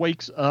 Chris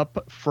wakes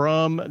up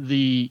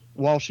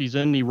while she's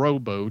in the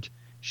rowboat.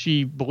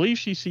 She believes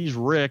she sees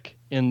Rick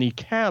in the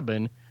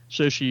cabin,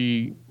 so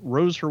she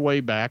rows her way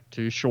back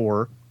to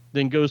shore,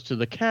 then goes to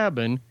the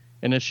cabin,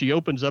 and as she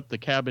opens up the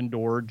cabin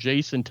door,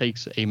 Jason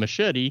takes a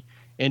machete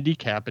and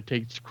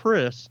decapitates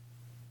Chris,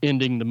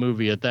 ending the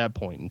movie at that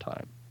point in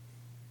time.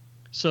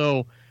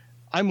 So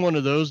I'm one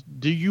of those.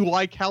 Do you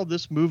like how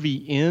this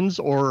movie ends,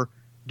 or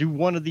do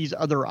one of these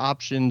other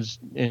options,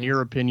 in your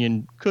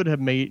opinion,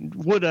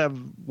 would have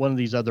one of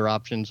these other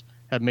options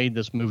have made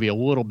this movie a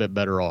little bit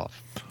better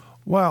off?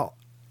 Well,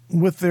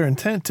 with their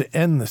intent to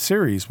end the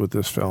series with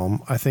this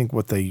film, I think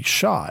what they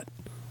shot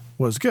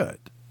was good.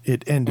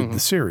 It ended the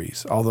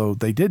series. Although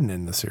they didn't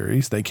end the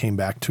series, they came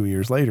back 2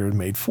 years later and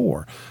made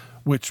 4,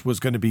 which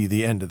was going to be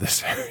the end of the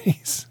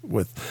series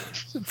with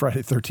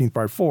Friday the 13th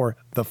Part 4,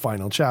 the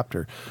final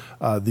chapter,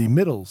 the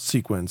middle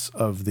sequence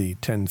of the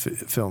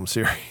 10-film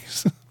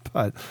series.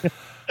 But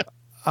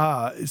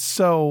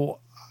so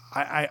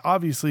I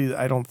obviously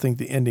don't think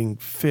the ending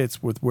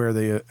fits with where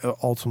they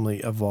ultimately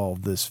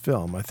evolved this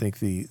film. I think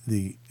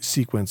the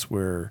sequence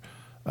where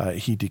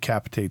he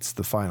decapitates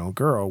the final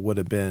girl would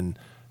have been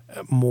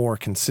more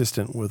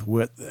consistent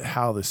with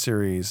how the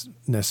series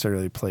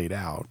necessarily played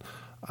out.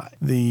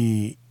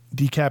 The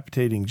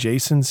decapitating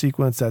Jason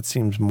sequence, that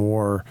seems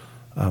more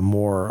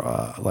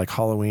like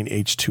Halloween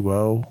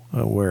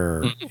H2O,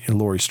 where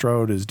Laurie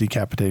Strode is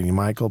decapitating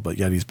Michael, but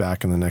yet he's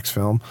back in the next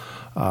film.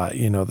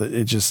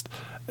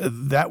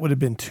 that would have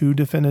been too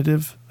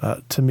definitive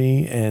to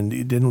me, and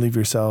it didn't leave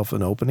yourself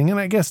an opening. And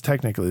I guess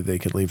technically they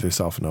could leave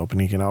themselves an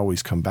opening. You can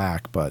always come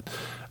back. But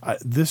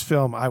this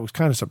film, I was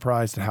kind of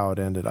surprised at how it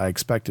ended. I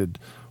expected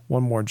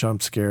one more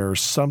jump scare or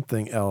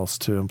something else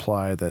to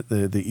imply that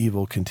the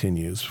evil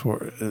continues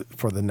for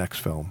the next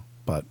film.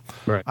 But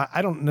right.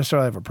 I don't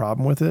necessarily have a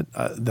problem with it.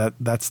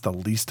 That's the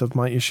least of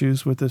my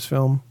issues with this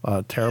film.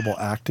 Terrible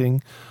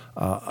acting,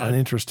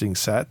 uninteresting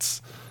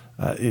sets.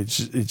 It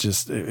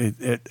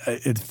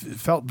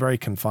felt very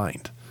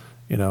confined.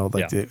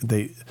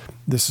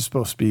 This is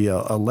supposed to be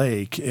a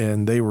lake,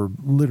 and they were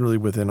literally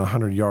within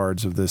 100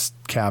 yards of this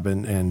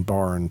cabin and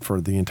barn for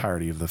the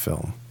entirety of the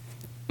film.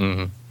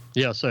 Mm-hmm.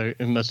 Yes, I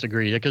must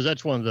agree, because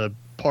that's one of the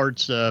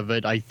parts of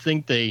it. I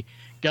think they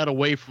got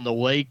away from the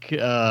lake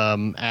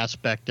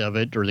aspect of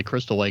it, or the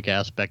Crystal Lake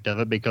aspect of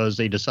it, because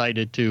they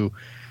decided to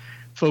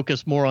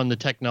focus more on the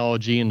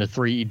technology and the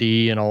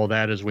 3D and all of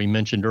that, as we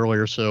mentioned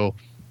earlier. So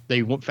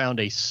they found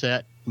a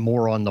set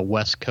more on the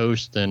West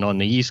Coast than on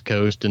the East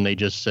Coast, and they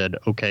just said,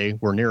 okay,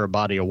 we're near a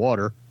body of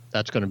water.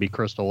 That's going to be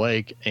Crystal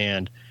Lake,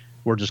 and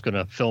we're just going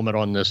to film it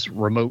on this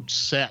remote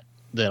set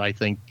that I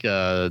think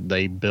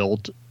they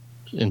built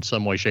in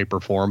some way, shape, or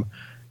form,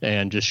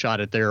 and just shot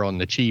it there on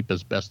the cheap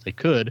as best they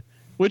could,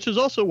 which is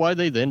also why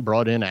they then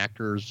brought in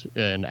actors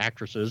and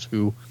actresses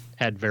who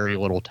had very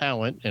little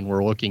talent and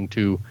were looking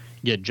to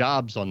get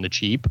jobs on the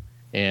cheap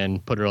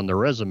and put it on their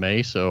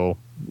resume. So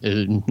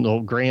in the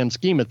grand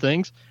scheme of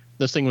things,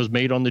 this thing was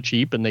made on the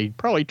cheap, and they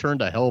probably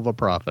turned a hell of a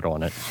profit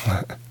on it.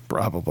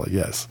 Probably,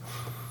 yes.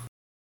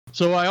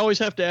 So I always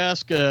have to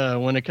ask,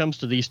 when it comes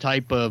to these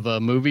type of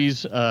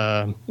movies,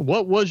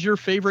 what was your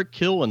favorite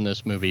kill in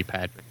this movie,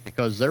 Patrick?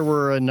 Because there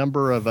were a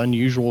number of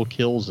unusual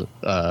kills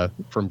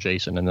from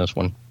Jason in this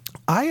one.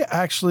 I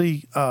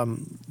actually,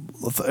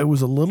 it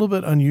was a little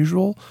bit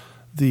unusual.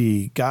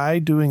 The guy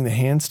doing the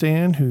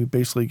handstand, who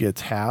basically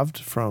gets halved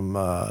from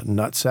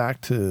nutsack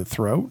to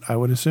throat, I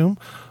would assume.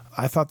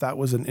 I thought that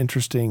was an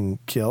interesting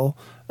kill,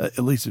 at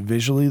least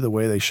visually, the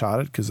way they shot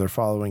it, because they're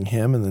following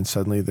him, and then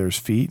suddenly there's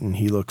feet, and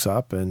he looks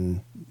up,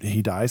 and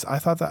he dies. I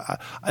thought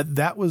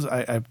that was,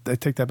 I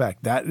take that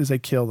back. That is a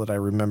kill that I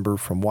remember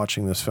from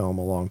watching this film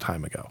a long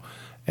time ago.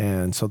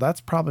 And so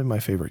that's probably my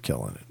favorite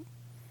kill in it.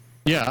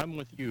 Yeah, I'm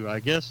with you. I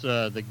guess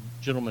the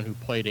gentleman who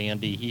played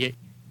Andy, he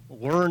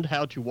learned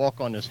how to walk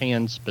on his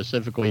hands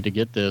specifically to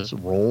get this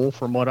role,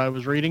 from what I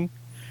was reading.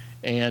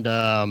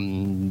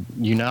 And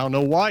you now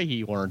know why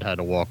he learned how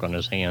to walk on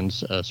his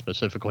hands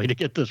specifically to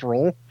get this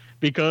role,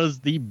 because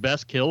the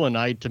best kill,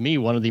 and to me,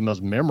 one of the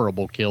most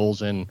memorable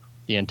kills in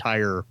the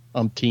entire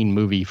umpteen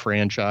movie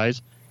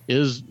franchise,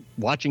 is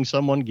watching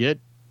someone get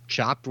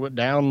chopped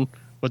down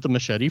with a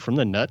machete from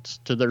the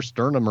nuts to their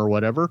sternum or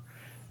whatever.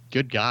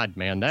 Good God,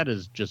 man, that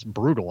is just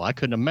brutal. I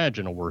couldn't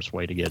imagine a worse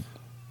way to get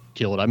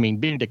killed. I mean,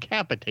 being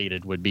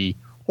decapitated would be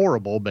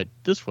horrible, but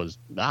this was,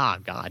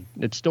 God,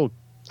 it still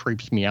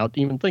creeps me out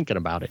even thinking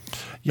about it.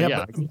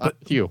 Yeah,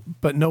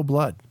 but no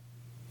blood.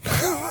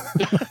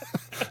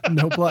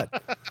 No blood.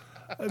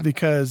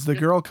 Because the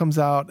girl comes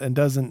out and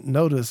doesn't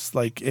notice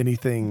like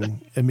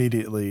anything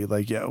immediately.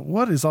 Like, yeah,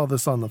 what is all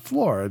this on the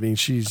floor? I mean,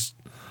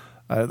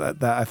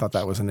 I thought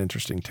that was an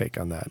interesting take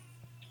on that.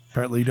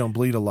 Apparently you don't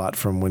bleed a lot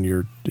from when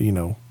you're,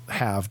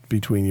 halved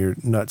between your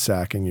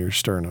nutsack and your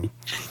sternum.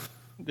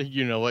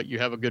 You know what? You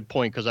have a good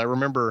point, because I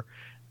remember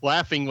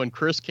laughing when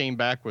Chris came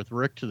back with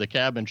Rick to the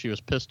cabin. She was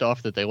pissed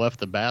off that they left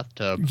the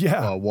bathtub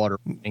water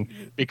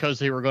because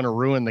they were going to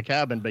ruin the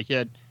cabin. But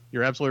yet,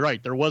 you're absolutely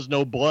right. There was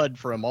no blood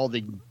from all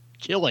the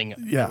killing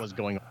that was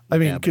going on. I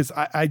mean, because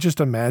I just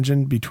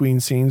imagine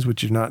between scenes,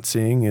 what you're not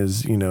seeing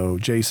is,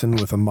 Jason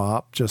with a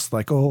mop, just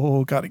like,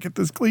 got to get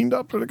this cleaned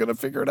up. They're going to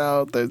figure it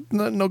out. There's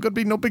going to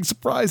be no big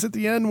surprise at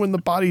the end when the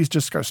bodies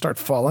just start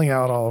falling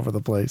out all over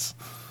the place.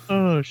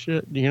 Oh,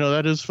 shit.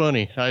 That is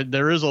funny.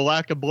 There is a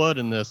lack of blood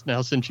in this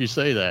now, since you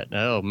say that.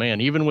 Oh,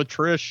 man. Even with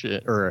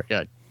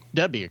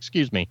Debbie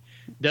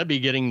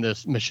getting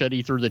this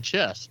machete through the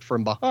chest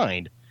from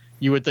behind,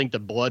 you would think the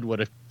blood would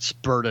have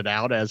spurted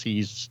out as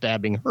he's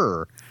stabbing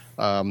her.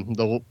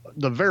 The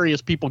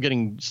various people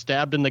getting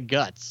stabbed in the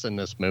guts in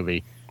this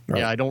movie. Right.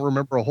 Yeah, I don't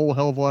remember a whole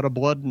hell of a lot of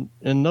blood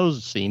in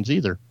those scenes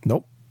either.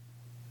 Nope.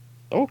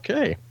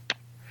 Okay.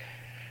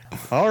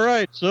 All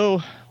right,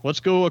 so let's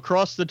go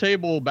across the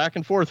table back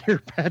and forth here,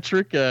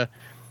 Patrick.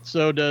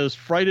 So does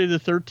Friday the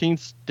 13th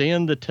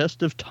stand the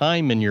test of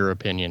time, in your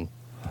opinion?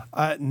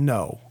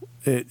 No.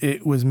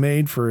 It was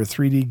made for a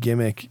 3D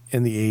gimmick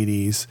in the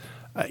 80s.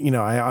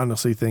 I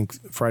honestly think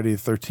Friday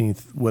the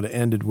 13th would have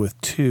ended with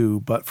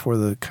 2, but for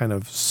the kind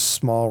of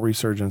small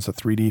resurgence of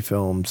 3D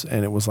films.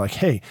 And it was like,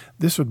 hey,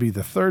 this would be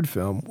the third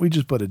film. We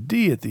just put a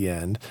D at the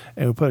end,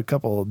 and we put a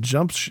couple of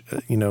jump,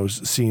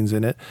 scenes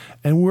in it.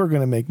 And we're going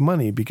to make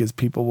money because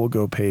people will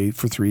go pay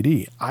for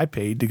 3D. I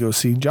paid to go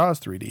see Jaws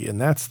 3D, and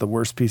that's the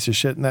worst piece of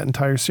shit in that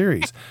entire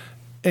series,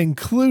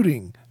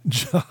 including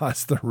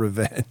Jaws: The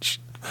Revenge.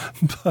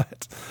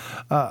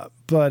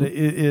 But it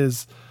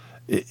is...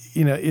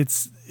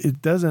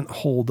 it doesn't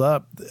hold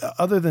up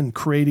other than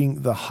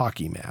creating the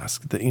hockey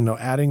mask,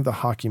 adding the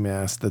hockey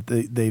mask that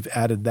they've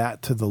added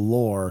that to the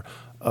lore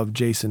of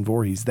Jason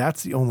Voorhees.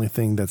 That's the only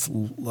thing that's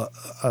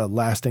a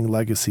lasting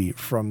legacy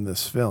from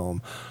this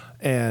film.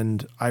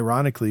 And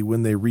ironically,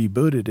 when they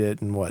rebooted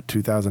it in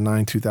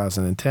 2009,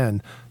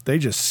 2010, they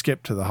just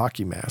skipped to the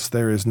hockey mask.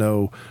 There is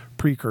no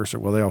precursor.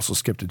 Well, they also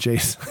skipped to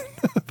Jason,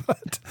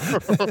 but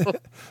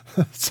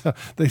so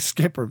they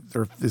skip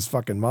his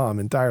fucking mom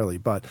entirely.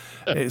 But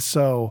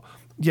so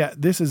yeah,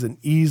 this is an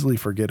easily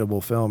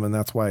forgettable film, and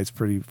that's why it's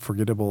pretty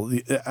forgettable.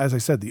 As I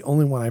said, the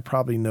only one I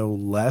probably know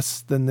less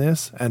than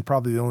this, and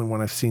probably the only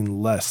one I've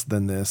seen less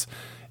than this,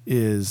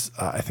 is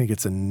I think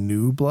it's a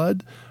New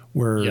Blood,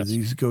 where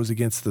he goes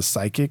against the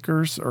psychic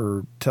or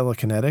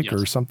telekinetic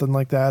or something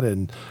like that.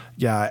 And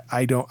yeah,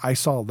 I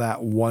saw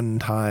that one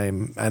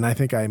time, and I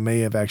think I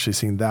may have actually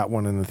seen that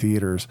one in the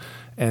theaters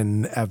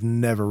and have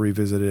never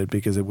revisited it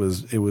because it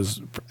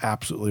was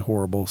absolutely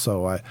horrible.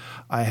 So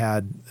I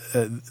had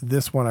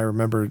this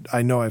one.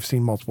 I know I've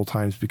seen multiple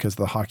times because of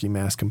the hockey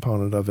mask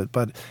component of it,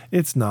 but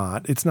it's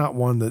not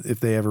one that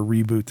if they ever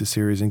reboot the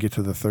series and get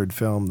to the third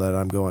film that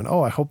I'm going,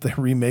 oh, I hope they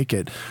remake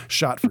it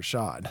shot for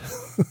shot.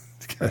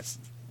 Because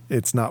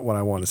it's not what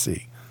I want to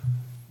see.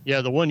 Yeah,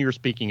 the one you're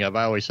speaking of,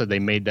 I always said they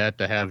made that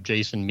to have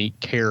Jason meet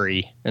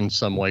Carrie in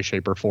some way,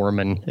 shape, or form,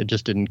 and it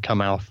just didn't come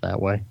out that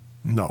way.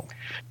 No.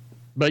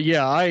 But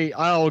yeah,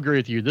 I'll agree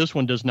with you. This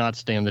one does not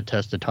stand the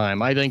test of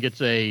time. I think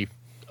it's a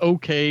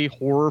okay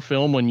horror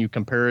film when you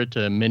compare it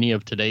to many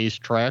of today's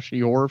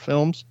trashy horror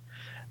films.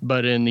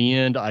 But in the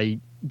end, I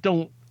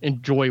don't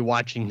enjoy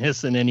watching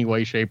this in any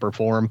way, shape, or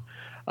form.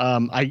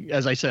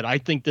 As I said, I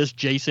think this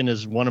Jason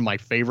is one of my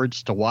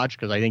favorites to watch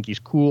because I think he's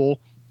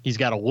cool. He's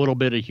got a little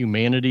bit of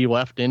humanity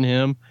left in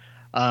him.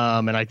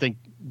 And I think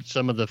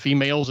some of the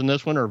females in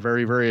this one are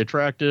very, very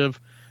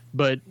attractive.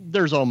 But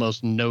there's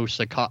almost no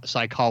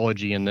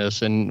psychology in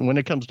this. And when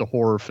it comes to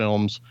horror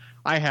films,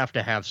 I have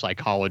to have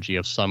psychology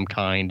of some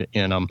kind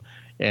in them.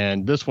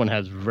 And this one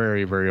has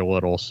very, very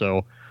little.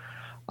 So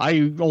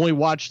I only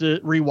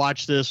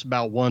rewatch this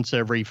about once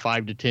every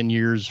 5 to 10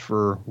 years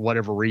for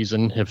whatever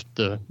reason, if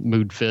the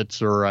mood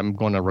fits or I'm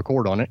going to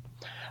record on it.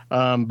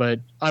 But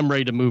I'm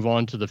ready to move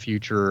on to the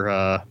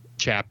future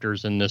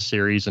chapters in this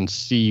series and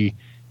see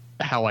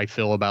how I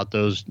feel about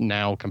those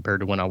now compared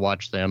to when I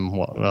watched them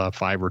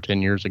 5 or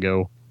 10 years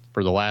ago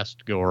for the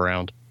last go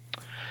around.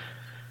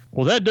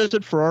 Well, that does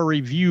it for our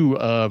review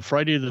of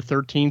Friday the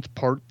 13th,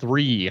 Part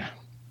 3.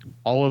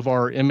 All of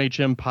our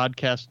MHM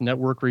Podcast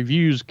Network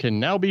reviews can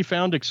now be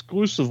found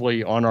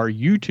exclusively on our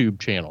YouTube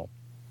channel.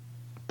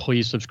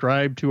 Please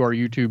subscribe to our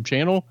YouTube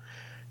channel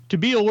to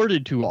be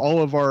alerted to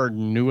all of our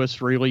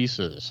newest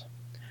releases.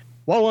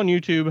 While on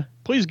YouTube,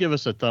 please give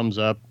us a thumbs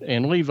up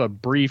and leave a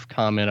brief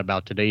comment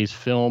about today's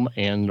film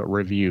and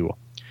review.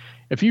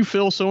 If you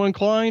feel so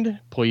inclined,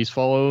 please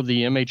follow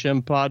the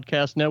MHM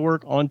Podcast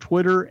Network on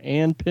Twitter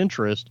and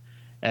Pinterest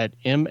at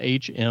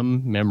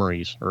MHM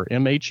Memories, or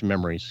MH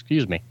Memories,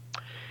 excuse me.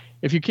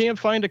 If you can't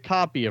find a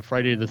copy of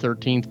Friday the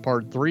 13th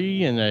Part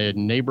 3 in a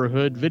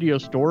neighborhood video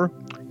store,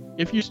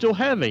 if you still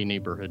have a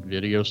neighborhood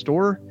video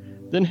store,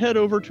 then head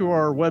over to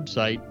our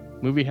website,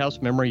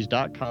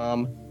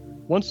 moviehousememories.com.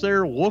 Once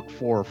there, look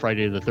for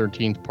Friday the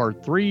 13th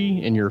Part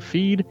 3 in your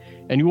feed,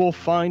 and you will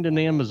find an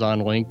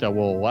Amazon link that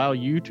will allow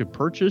you to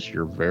purchase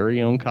your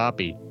very own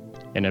copy.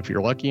 And if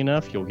you're lucky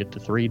enough, you'll get the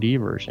 3D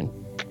version.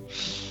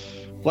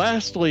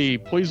 Lastly,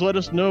 please let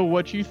us know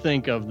what you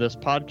think of this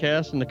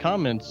podcast in the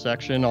comments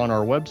section on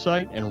our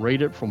website and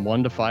rate it from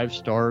 1 to 5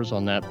 stars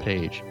on that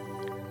page.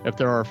 If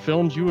there are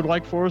films you would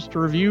like for us to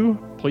review,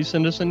 please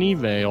send us an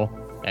email.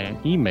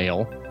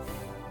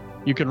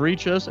 You can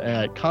reach us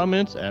at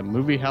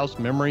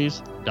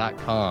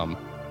comments@moviehousememories.com.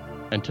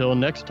 Until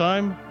next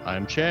time,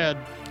 I'm Chad.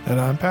 And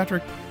I'm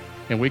Patrick.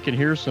 And we can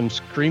hear some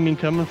screaming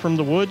coming from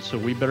the woods, so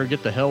we better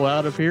get the hell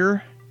out of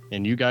here,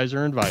 and you guys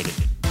are invited.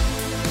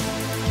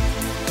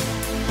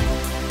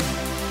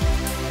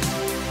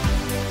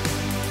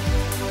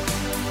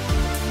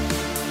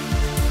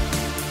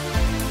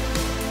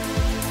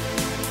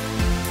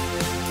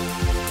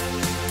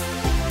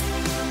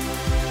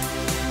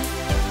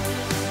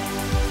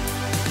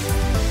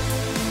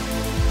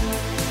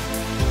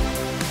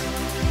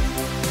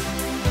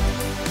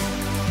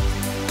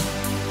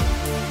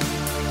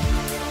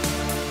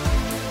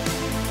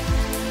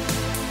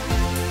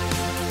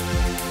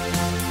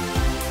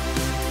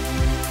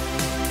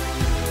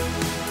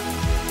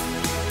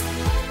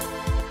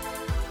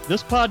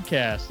 This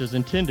podcast is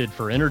intended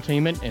for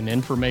entertainment and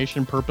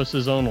information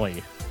purposes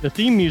only. The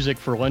theme music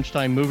for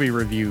Lunchtime Movie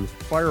Review,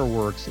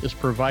 Fireworks, is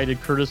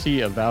provided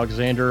courtesy of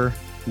Alexander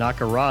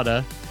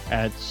Nakarada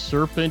at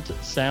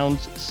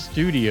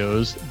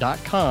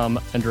serpentsoundsstudios.com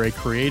under a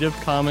Creative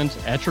Commons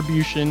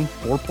Attribution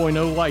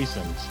 4.0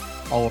 license.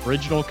 All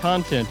original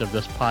content of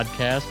this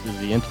podcast is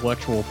the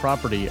intellectual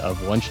property of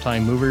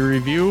Lunchtime Movie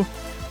Review,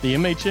 the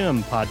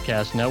MHM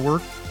Podcast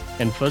Network,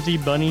 and Fuzzy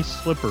Bunny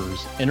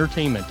Slippers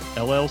Entertainment,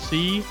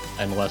 LLC,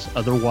 unless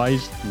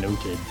otherwise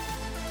noted.